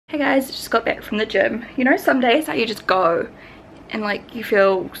guys, just got back from the gym. You know, some days how you just go and like you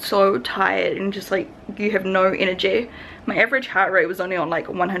feel so tired and just like you have no energy. My average heart rate was only on like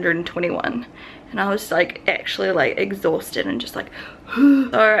 121 and I was like actually like exhausted and just like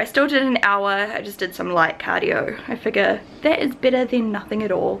so I still did an hour. I just did some light cardio. I figure that is better than nothing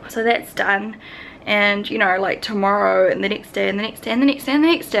at all. So that's done. And you know, like tomorrow and the next day and the next day and the next day and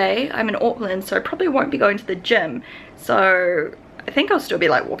the next day I'm in Auckland, so I probably won't be going to the gym. So I think I'll still be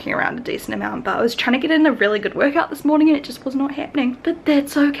like walking around a decent amount, but I was trying to get in a really good workout this morning and it just was not happening. But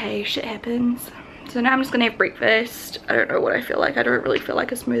that's okay, shit happens. So now I'm just gonna have breakfast. I don't know what I feel like. I don't really feel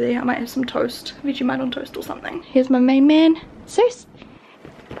like a smoothie. I might have some toast, Vegemite on toast or something. Here's my main man, Zeus.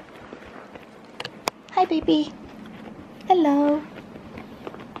 Hi baby. Hello.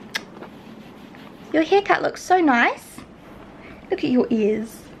 Your haircut looks so nice. Look at your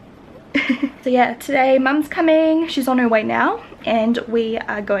ears. So yeah, today mum's coming. She's on her way now and we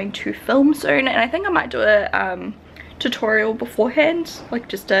are going to film soon, and I think I might do a tutorial beforehand, like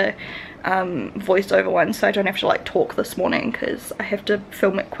just a voiceover one, so I don't have to like talk this morning because I have to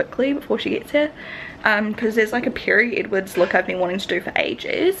film it quickly before she gets here, because there's like a Perry Edwards look I've been wanting to do for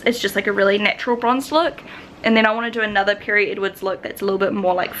ages. It's just like a really natural bronze look, and then I want to do another Perry Edwards look that's a little bit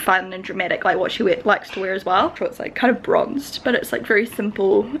more like fun and dramatic, like what she likes to wear as well. So it's like kind of bronzed, but it's like very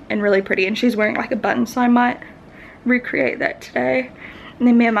simple and really pretty, and she's wearing like a bun, so I might recreate that today. And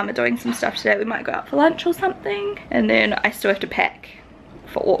then me and mum are doing some stuff today. We might go out for lunch or something, and then I still have to pack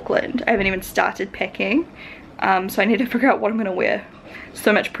for Auckland. I haven't even started packing, so I need to figure out what I'm gonna wear.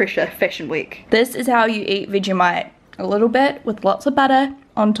 So much pressure, fashion week. This is how you eat Vegemite. A little bit with lots of butter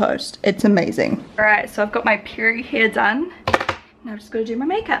on toast. It's amazing. Alright, so I've got my Perry hair done. Now I'm just gonna do my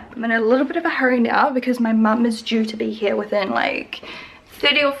makeup. I'm in a little bit of a hurry now because my mum is due to be here within like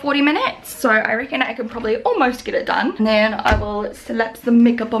 30 or 40 minutes, so I reckon I can probably almost get it done. And then I will slap some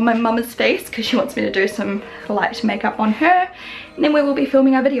makeup on my mama's face because she wants me to do some light makeup on her, and then we will be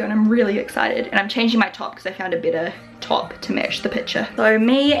filming our video, and I'm really excited. And I'm changing my top because I found a better top to match the picture. So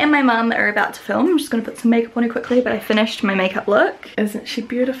me and my mum are about to film. I'm just gonna put some makeup on her quickly, but I finished my makeup look. Isn't she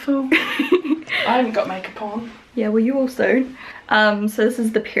beautiful? I haven't got makeup on. Yeah, well, you will soon. So this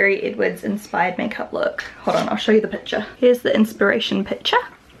is the Perry Edwards inspired makeup look. Hold on, I'll show you the picture. Here's the inspiration picture.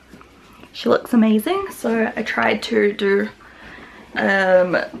 She looks amazing. So I tried to do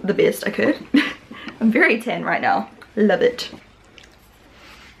the best I could. I'm very tan right now. Love it.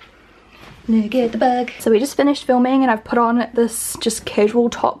 No, get the bug. So we just finished filming and I've put on this just casual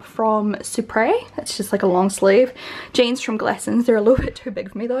top from Supre. It's just like a long sleeve. Jeans from Glassons. They're a little bit too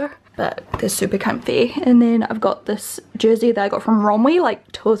big for me though, but they're super comfy. And then I've got this jersey that I got from Romwe like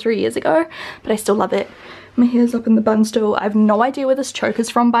 2 or 3 years ago, but I still love it. My hair's up in the bun still. I have no idea where this choker's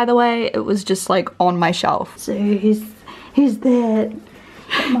from, by the way. It was just like on my shelf. So who's that?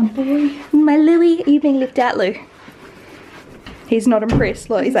 My boy. My Louie. Are you being left out, Lou? He's not impressed.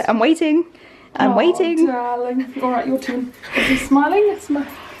 Look, he's like, I'm waiting. I'm waiting. Darling. Alright, your turn. Is he smiling?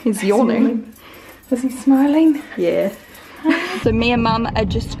 He's yawning. Is he smiling? Yeah. So me and mum are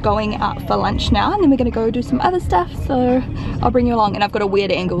just going out for lunch now, and then we're gonna go do some other stuff, so I'll bring you along. And I've got a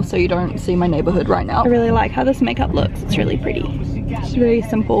weird angle so you don't see my neighborhood right now. I really like how this makeup looks. It's really pretty. It's very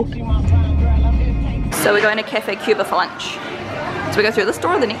simple. So we're going to Cafe Cuba for lunch. So we go through this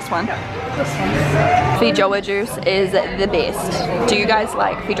door or the next one? This one. Feijoa juice is the best. Do you guys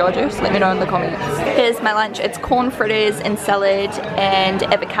like feijoa juice? Let me know in the comments. Here's my lunch. It's corn fritters and salad and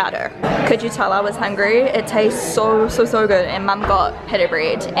avocado. Could you tell I was hungry? It tastes so good, and mum got pita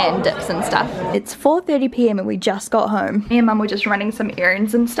bread and dips and stuff. It's 4:30 p.m. and we just got home. Me and mum were just running some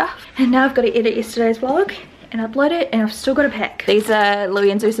errands and stuff, and now I've got to edit yesterday's vlog and upload it, and I've still got to pack. These are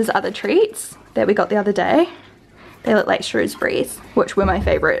Louis and Zeus's other treats that we got the other day. They look like Shrewsbury's, which were my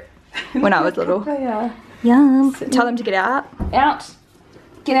favourite when I was little. They are. Yum. Tell them to get out. Out.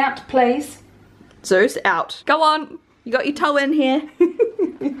 Get out, please. Zeus, out. Go on. You got your toe in here.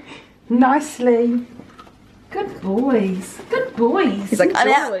 Nicely. Good boys. Good boys. He's like, I'm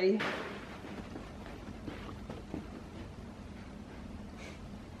out.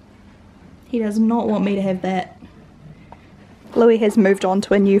 He does not want me to have that. Louis has moved on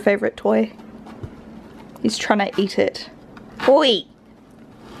to a new favourite toy. He's trying to eat it. Oi!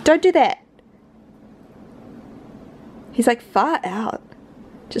 Don't do that. He's like, far out.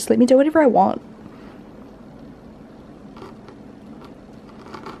 Just let me do whatever I want.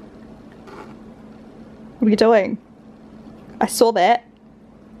 What are you doing? I saw that.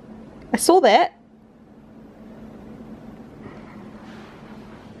 I saw that.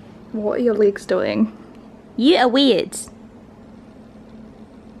 What are your legs doing? You are weird.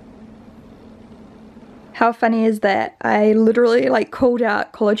 How funny is that? I literally like called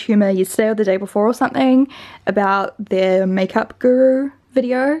out College Humor yesterday or the day before or something about their makeup guru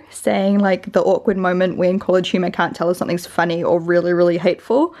video, saying like the awkward moment when College Humor can't tell if something's funny or really, really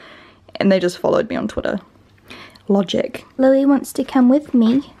hateful, and they just followed me on Twitter. Logic. Louie wants to come with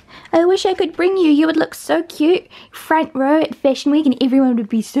me. I wish I could bring you. You would look so cute. Front row at Fashion Week and everyone would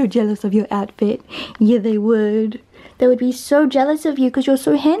be so jealous of your outfit. Yeah, they would. They would be so jealous of you because you're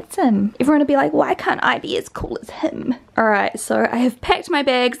so handsome. Everyone would be like, why can't I be as cool as him? Alright, so I have packed my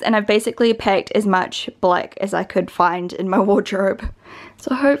bags and I've basically packed as much black as I could find in my wardrobe.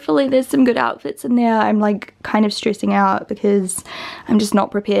 So hopefully there's some good outfits in there. I'm like kind of stressing out because I'm just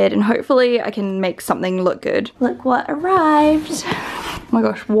not prepared, and hopefully I can make something look good. Look what arrived. Oh my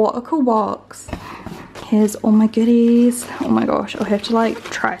gosh, what a cool box. Here's all my goodies. Oh my gosh, I'll have to like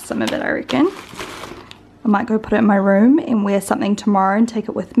try some of it, I reckon. I might go put it in my room and wear something tomorrow and take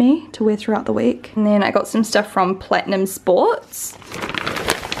it with me to wear throughout the week. And then I got some stuff from Platinum Sports.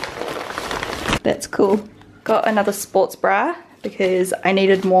 That's cool. Got another sports bra because I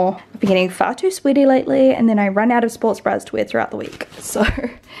needed more. I've been getting far too sweaty lately, and then I run out of sports bras to wear throughout the week. So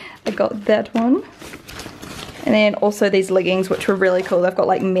I got that one. And then also these leggings, which were really cool. They've got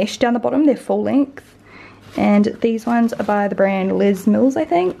like mesh down the bottom, they're full length. And these ones are by the brand Les Mills, I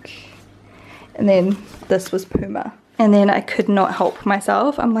think. And then this was Puma. And then I could not help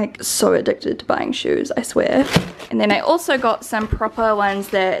myself. I'm like so addicted to buying shoes, I swear. And then I also got some proper ones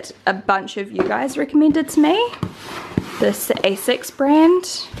that a bunch of you guys recommended to me. This Asics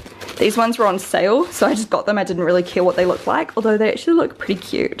brand. These ones were on sale, so I just got them. I didn't really care what they looked like, although they actually look pretty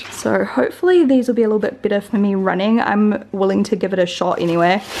cute. So hopefully these will be a little bit better for me running. I'm willing to give it a shot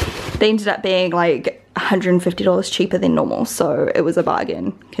anyway. They ended up being like $150 cheaper than normal, so it was a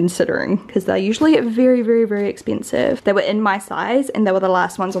bargain considering, because they're usually very, very, very expensive. They were in my size and they were the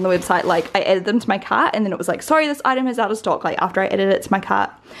last ones on the website. Like I added them to my cart and then it was like, sorry, this item is out of stock, like after I added it to my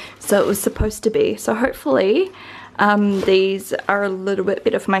cart. So it was supposed to be. So hopefully these are a little bit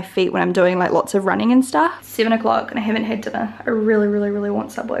better for my feet when I'm doing like lots of running and stuff. 7 o'clock and I haven't had dinner. I really, really, really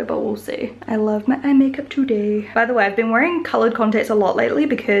want Subway, but we'll see. I love my eye makeup today. By the way, I've been wearing colored contacts a lot lately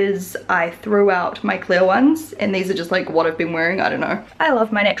because I threw out my clear ones, and these are just like what I've been wearing. I don't know. I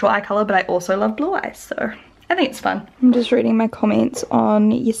love my natural eye color, but I also love blue eyes, so I think it's fun. I'm just reading my comments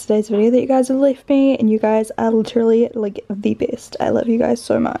on yesterday's video that you guys have left me, and you guys are literally like the best. I love you guys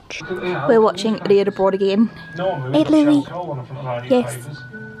so much. We're watching Idiot Abroad again. Hey Louie. Yes.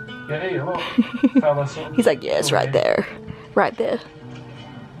 He's like, yes, right there. Right there.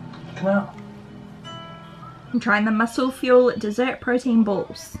 Come out. I'm trying the Muscle Fuel Dessert Protein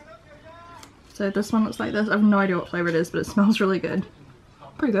Balls. So this one looks like this. I have no idea what flavor it is, but it smells really good.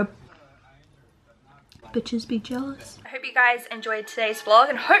 Pretty good. Bitches be jealous. I hope you guys enjoyed today's vlog,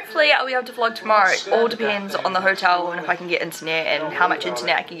 and hopefully I'll be able to vlog tomorrow. It all depends on the hotel and if I can get internet and how much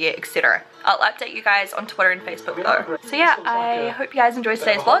internet I can get, etc. I'll update you guys on Twitter and Facebook though. So yeah, I hope you guys enjoyed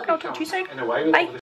today's vlog, and I'll talk to you soon. Bye!